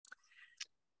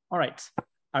All right.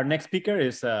 Our next speaker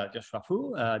is Joshua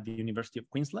Fu, the University of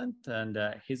Queensland, and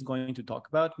he's going to talk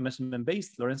about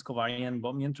measurement-based Lorentz covariant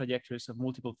Bohmian trajectories of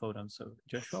multiple photons. So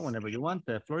Joshua, whenever you want,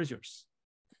 the floor is yours.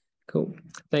 Cool.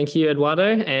 Thank you,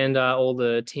 Eduardo, and all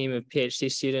the team of PhD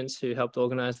students who helped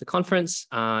organize the conference.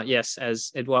 Yes,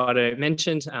 as Eduardo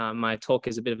mentioned, my talk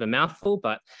is a bit of a mouthful,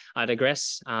 but I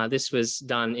digress. This was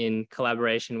done in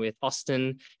collaboration with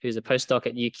Austin, who's a postdoc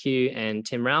at UQ, and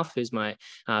Tim Ralph, who's my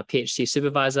PhD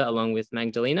supervisor, along with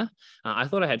Magdalena. I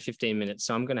thought I had 15 minutes,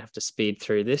 so I'm going to have to speed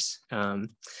through this.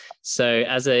 So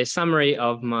as a summary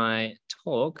of my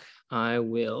talk, I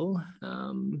will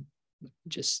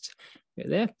just go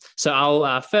there. So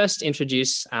I'll first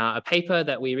introduce a paper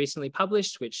that we recently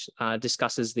published, which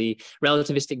discusses the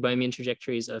relativistic Bohmian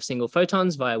trajectories of single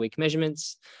photons via weak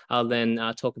measurements. I'll then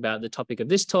talk about the topic of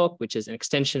this talk, which is an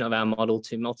extension of our model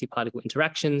to multi-particle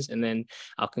interactions, and then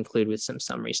I'll conclude with some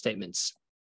summary statements.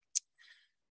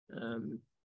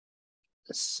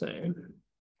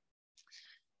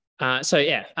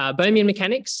 Bohmian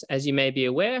mechanics, as you may be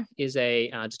aware, is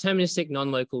a deterministic,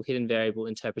 non-local, hidden variable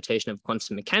interpretation of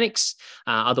quantum mechanics,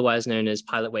 otherwise known as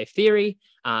pilot wave theory.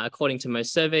 According to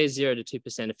most surveys, 0 to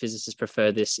 2% of physicists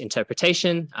prefer this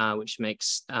interpretation, which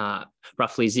makes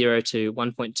roughly 0 to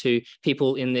 1.2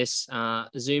 people in this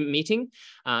Zoom meeting.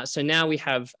 So now we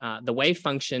have the wave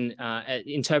function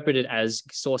interpreted as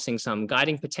sourcing some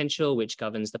guiding potential, which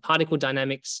governs the particle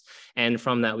dynamics. And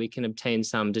from that, we can obtain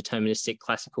some deterministic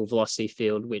classical velocity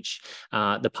field, which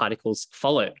the particles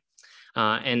follow.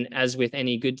 And as with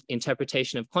any good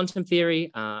interpretation of quantum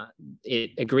theory,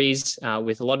 it agrees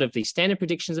with a lot of the standard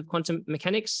predictions of quantum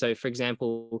mechanics. So for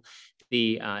example,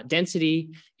 the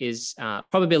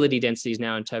probability density is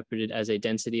now interpreted as a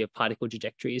density of particle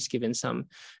trajectories given some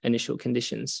initial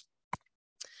conditions.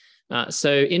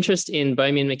 So interest in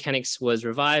Bohmian mechanics was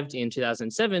revived in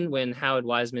 2007 when Howard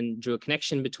Wiseman drew a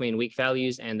connection between weak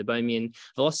values and the Bohmian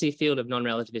velocity field of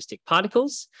non-relativistic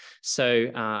particles.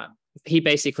 So he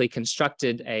basically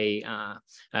constructed a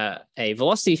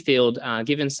velocity field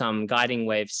given some guiding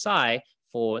wave psi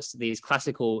for these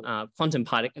classical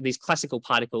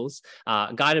particles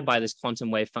guided by this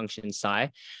quantum wave function psi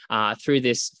through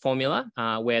this formula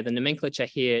where the nomenclature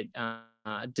here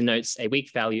denotes a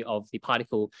weak value of the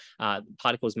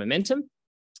particle's momentum.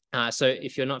 So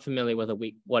if you're not familiar with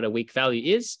what a weak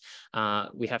value is,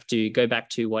 we have to go back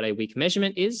to what a weak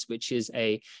measurement is, which is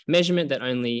a measurement that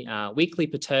only weakly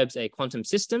perturbs a quantum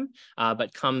system,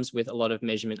 but comes with a lot of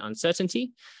measurement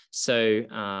uncertainty. So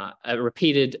a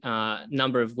repeated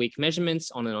number of weak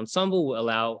measurements on an ensemble will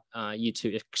allow you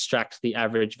to extract the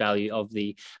average value of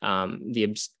the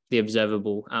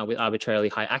observable with arbitrarily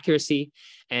high accuracy.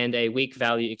 And a weak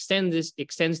value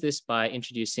extends this by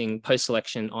introducing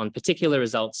post-selection on particular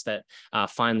results that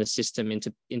find the system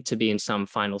to be in some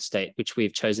final state, which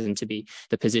we've chosen to be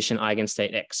the position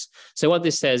eigenstate X. So what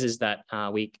this says is that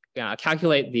we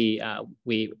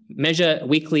measure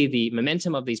weakly the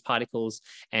momentum of these particles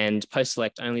and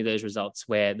post-select only those results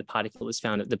where the particle is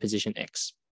found at the position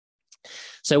X.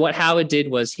 So what Howard did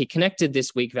was he connected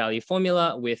this weak value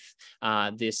formula with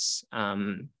the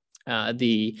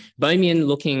Bohmian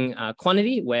looking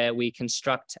quantity where we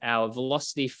construct our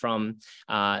velocity from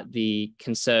the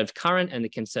conserved current and the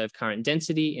conserved current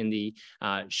density in the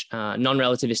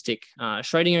non-relativistic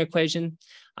Schrodinger equation.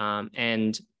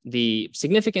 And the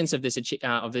significance of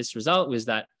this result was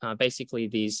that basically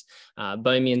these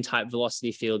Bohmian type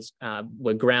velocity fields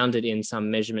were grounded in some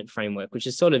measurement framework, which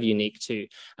is sort of unique to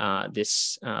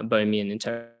this Bohmian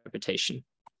interpretation.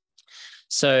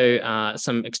 So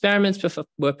some experiments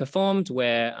were performed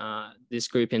where this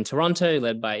group in Toronto,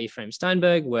 led by Ephraim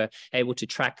Steinberg, were able to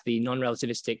track the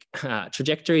non-relativistic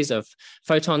trajectories of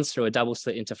photons through a double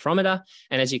slit interferometer.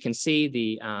 And as you can see,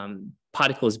 the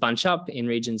particles bunch up in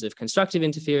regions of constructive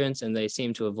interference, and they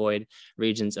seem to avoid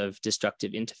regions of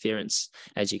destructive interference,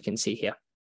 as you can see here.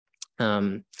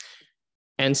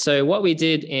 And so what we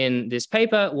did in this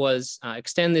paper was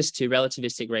extend this to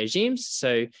relativistic regimes.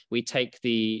 So we take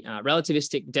the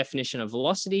relativistic definition of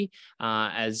velocity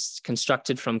as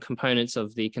constructed from components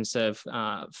of the conserved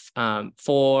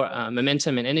for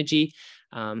momentum and energy.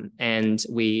 And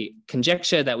we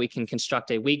conjecture that we can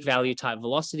construct a weak value type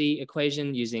velocity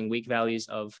equation using weak values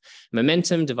of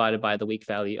momentum divided by the weak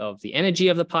value of the energy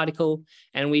of the particle.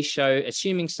 And we show,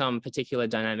 assuming some particular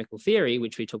dynamical theory,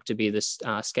 which we took to be this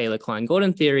scalar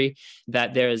Klein-Gordon theory,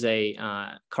 that there is a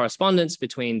correspondence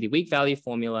between the weak value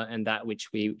formula and that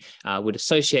which we would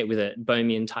associate with a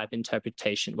Bohmian type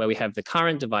interpretation, where we have the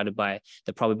current divided by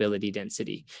the probability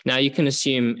density. Now, you can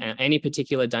assume any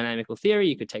particular dynamical theory.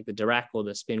 You could take the Dirac or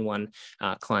the spin one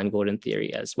Klein-Gordon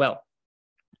theory as well.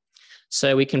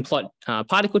 So we can plot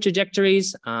particle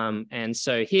trajectories. And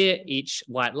so here, each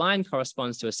white line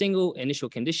corresponds to a single initial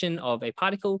condition of a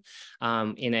particle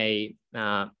in a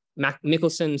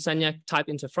Michelson-Sagnac type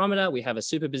interferometer. We have a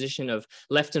superposition of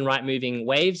left and right moving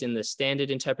waves in the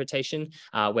standard interpretation,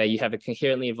 where you have a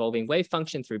coherently evolving wave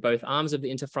function through both arms of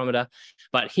the interferometer.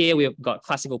 But here we've got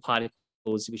classical particles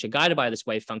which are guided by this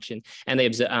wave function, and they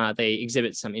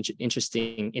exhibit some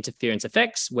interesting interference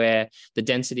effects where the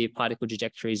density of particle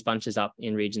trajectories bunches up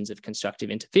in regions of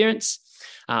constructive interference.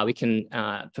 We can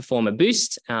perform a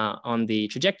boost on the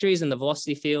trajectories and the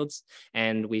velocity fields,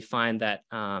 and we find that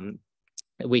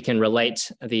we can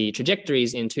relate the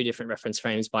trajectories in two different reference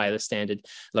frames by the standard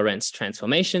Lorentz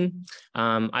transformation.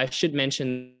 I should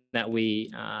mention that we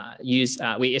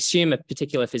assume a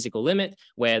particular physical limit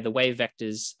where the wave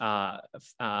vectors are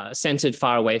centered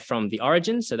far away from the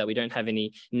origin, so that we don't have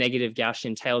any negative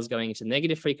Gaussian tails going into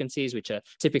negative frequencies, which are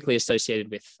typically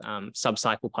associated with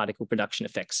subcycle particle production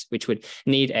effects, which would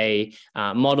need a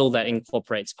model that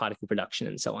incorporates particle production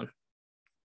and so on.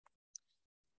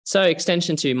 So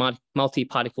extension to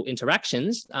multi-particle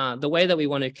interactions, the way that we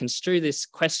want to construe this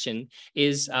question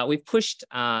is we've pushed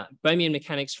Bohmian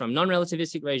mechanics from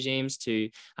non-relativistic regimes to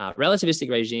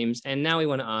relativistic regimes. And now we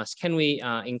want to ask, can we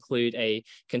include a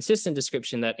consistent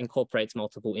description that incorporates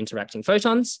multiple interacting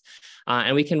photons?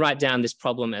 And we can write down this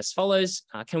problem as follows.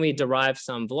 Can we derive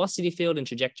some velocity field and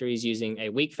trajectories using a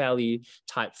weak value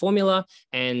type formula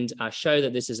and show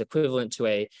that this is equivalent to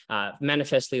a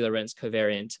manifestly Lorentz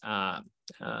covariant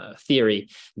theory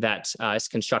that is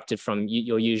constructed from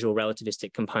your usual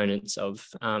relativistic components of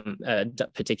a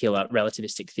particular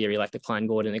relativistic theory like the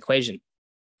Klein-Gordon equation.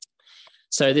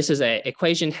 So this is an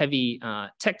equation-heavy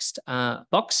text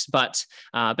box, but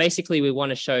basically we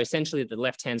want to show essentially that the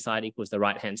left-hand side equals the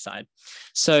right-hand side.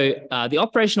 So the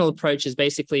operational approach is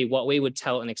basically what we would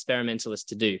tell an experimentalist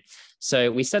to do.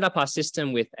 So we set up our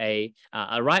system with a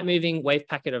right-moving wave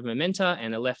packet of momenta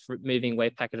and a left-moving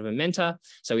wave packet of momenta.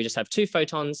 So we just have two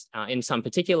photons in some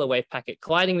particular wave packet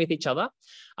colliding with each other.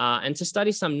 And to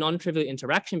study some non-trivial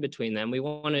interaction between them, we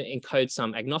want to encode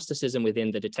some agnosticism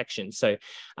within the detection. So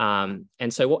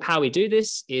how we do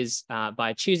this is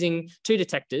by choosing two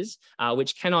detectors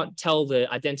which cannot tell the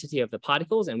identity of the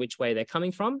particles and which way they're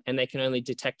coming from, and they can only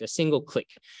detect a single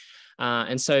click.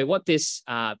 And so what this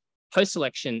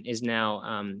post-selection is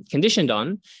now conditioned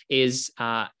on is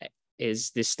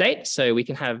this state. So we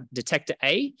can have detector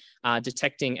A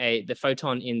detecting the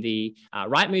photon in the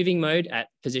right-moving mode at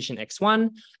position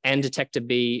x1, and detector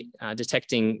B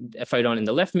detecting a photon in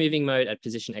the left-moving mode at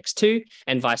position x2,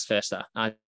 and vice versa.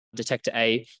 Detector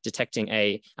A detecting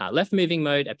a left-moving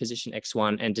mode at position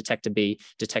x1, and detector B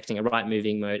detecting a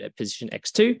right-moving mode at position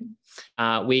x2.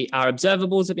 Our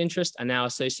observables of interest are now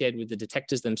associated with the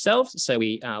detectors themselves. So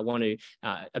we want to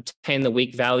obtain the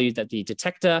weak value that the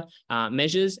detector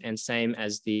measures, and same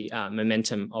as the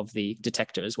momentum of the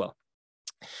detector as well.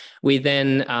 We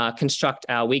then construct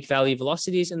our weak value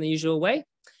velocities in the usual way,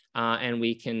 and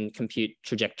we can compute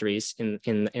trajectories in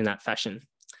that fashion.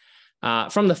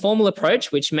 From the formal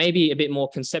approach, which may be a bit more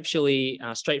conceptually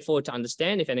straightforward to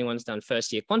understand if anyone's done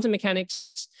first year quantum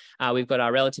mechanics, we've got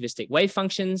our relativistic wave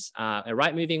functions, a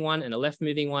right-moving one and a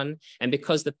left-moving one. And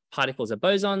because the particles are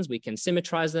bosons, we can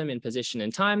symmetrize them in position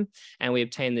and time, and we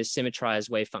obtain this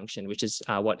symmetrized wave function, which is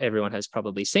what everyone has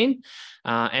probably seen.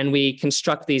 And we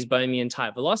construct these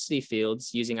Bohmian-type velocity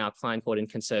fields using our Klein-Gordon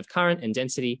conserved current and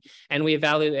density, and we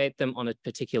evaluate them on a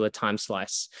particular time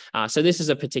slice. So this is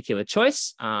a particular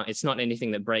choice. It's not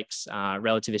anything that breaks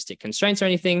relativistic constraints or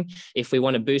anything. If we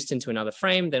want to boost into another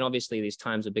frame, then obviously these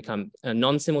times would become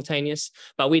non-simultaneous.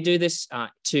 But we do this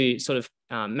to sort of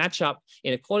match up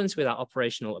in accordance with our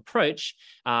operational approach,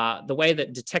 the way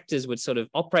that detectors would sort of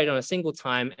operate on a single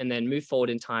time and then move forward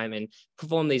in time and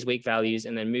perform these weak values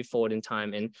and then move forward in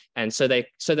time, and so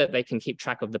that they can keep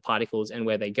track of the particles and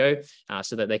where they go,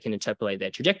 so that they can interpolate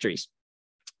their trajectories.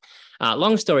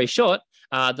 Long story short,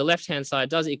 the left-hand side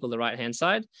does equal the right-hand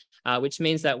side, which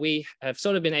means that we have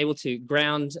sort of been able to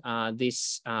ground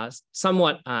this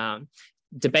somewhat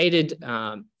debated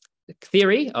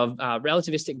theory of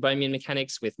relativistic Bohmian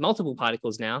mechanics with multiple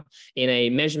particles now in a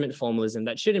measurement formalism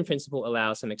that should in principle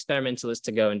allow some experimentalists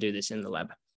to go and do this in the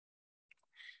lab.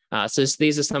 So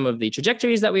these are some of the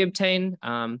trajectories that we obtain.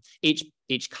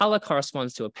 Each color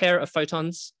corresponds to a pair of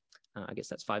photons. I guess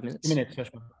that's 5 minutes. 2 minutes,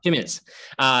 Joshua. 2 minutes.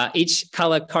 Each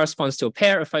color corresponds to a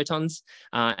pair of photons.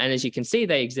 And as you can see,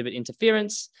 they exhibit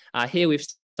interference. Here we've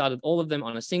started all of them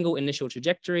on a single initial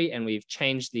trajectory, and we've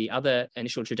changed the other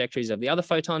initial trajectories of the other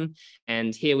photon.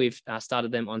 And here we've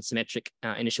started them on symmetric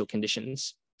initial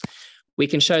conditions. We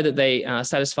can show that they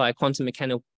satisfy quantum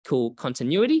mechanical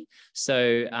continuity.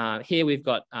 So here we've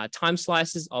got time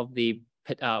slices of the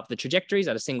trajectories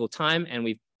at a single time, and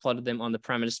we've plotted them on the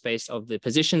parameter space of the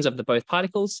positions of the both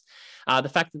particles. The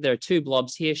fact that there are two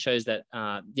blobs here shows that,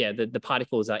 the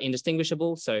particles are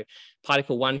indistinguishable. So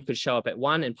particle 1 could show up at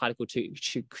 1 and particle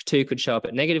 2 could show up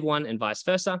at -1 and vice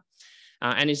versa.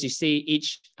 And as you see,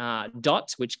 each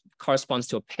dot, which corresponds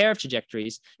to a pair of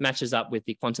trajectories, matches up with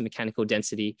the quantum mechanical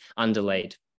density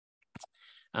underlaid.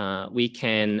 We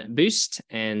can boost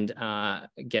and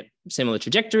get similar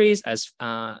trajectories as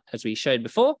we showed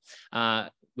before.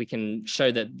 We can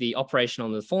show that the operation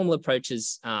on the formal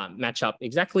approaches match up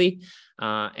exactly,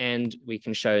 and we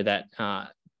can show that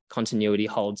continuity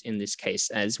holds in this case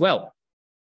as well.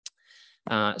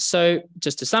 So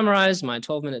just to summarize my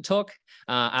 12-minute talk,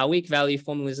 our weak value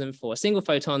formalism for single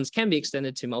photons can be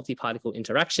extended to multi-particle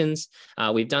interactions.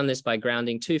 We've done this by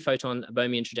grounding 2 photon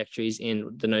Bohmian trajectories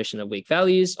in the notion of weak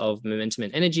values of momentum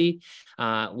and energy.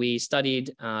 We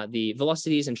studied the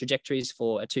velocities and trajectories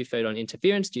for a 2-photon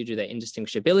interference due to their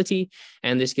indistinguishability,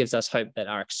 and this gives us hope that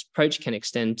our approach can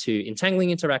extend to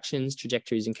entangling interactions,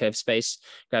 trajectories in curved space,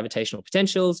 gravitational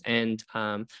potentials, and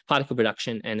particle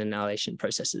production and annihilation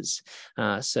processes.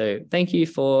 So thank you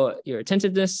for your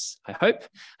attentiveness, I hope,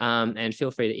 and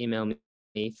feel free to email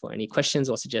me for any questions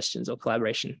or suggestions or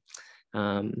collaboration.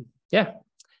 And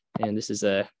this is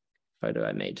a photo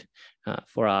I made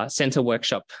for our center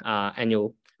workshop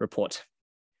annual report.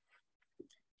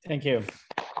 Thank you.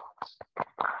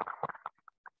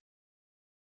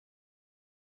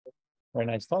 Very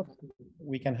nice talk.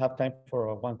 We can have time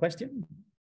for one question.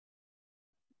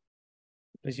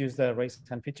 Please use the raise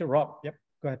hand feature. Rob, yep,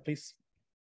 go ahead, please.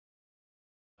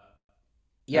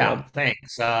 Yeah,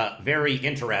 thanks. Very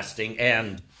interesting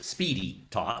and speedy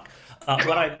talk.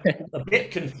 What I'm a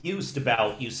bit confused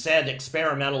about, you said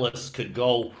experimentalists could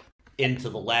go into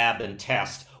the lab and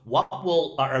test.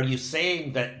 Are you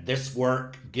saying that this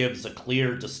work gives a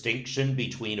clear distinction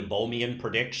between a Bohmian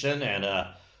prediction and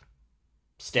a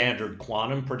standard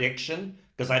quantum prediction?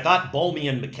 Because I thought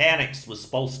Bohmian mechanics was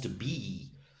supposed to be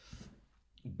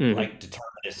like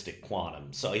deterministic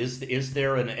quantum. So is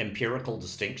there an empirical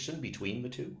distinction between the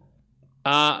two?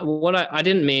 What I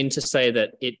didn't mean to say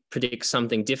that it predicts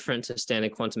something different to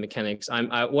standard quantum mechanics.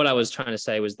 What I was trying to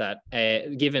say was that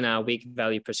given our weak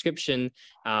value prescription,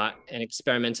 an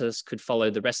experimentalist could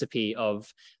follow the recipe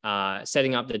of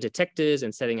setting up the detectors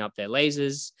and setting up their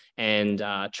lasers and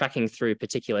tracking through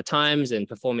particular times and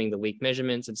performing the weak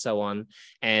measurements and so on.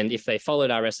 And if they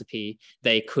followed our recipe,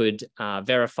 they could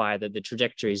verify that the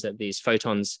trajectories that these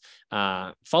photons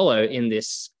follow in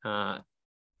this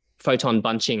photon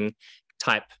bunching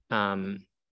type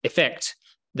effect,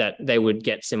 that they would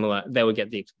get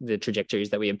the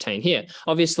trajectories that we obtain here.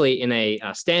 Obviously, in a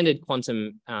standard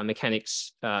quantum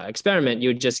mechanics experiment, you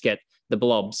would just get the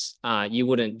blobs. You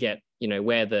wouldn't get,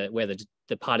 where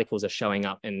the particles are showing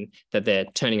up and that they're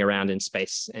turning around in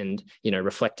space and,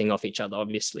 reflecting off each other,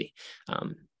 obviously.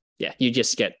 You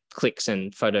just get clicks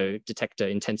and photo detector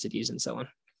intensities and so on.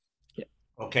 Yeah.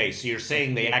 Okay, so you're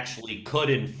saying they actually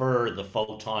could infer the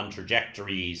photon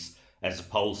trajectories as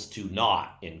opposed to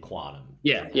not in quantum.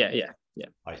 Yeah.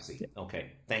 I see.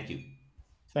 Okay, thank you.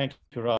 Thank you, Rob.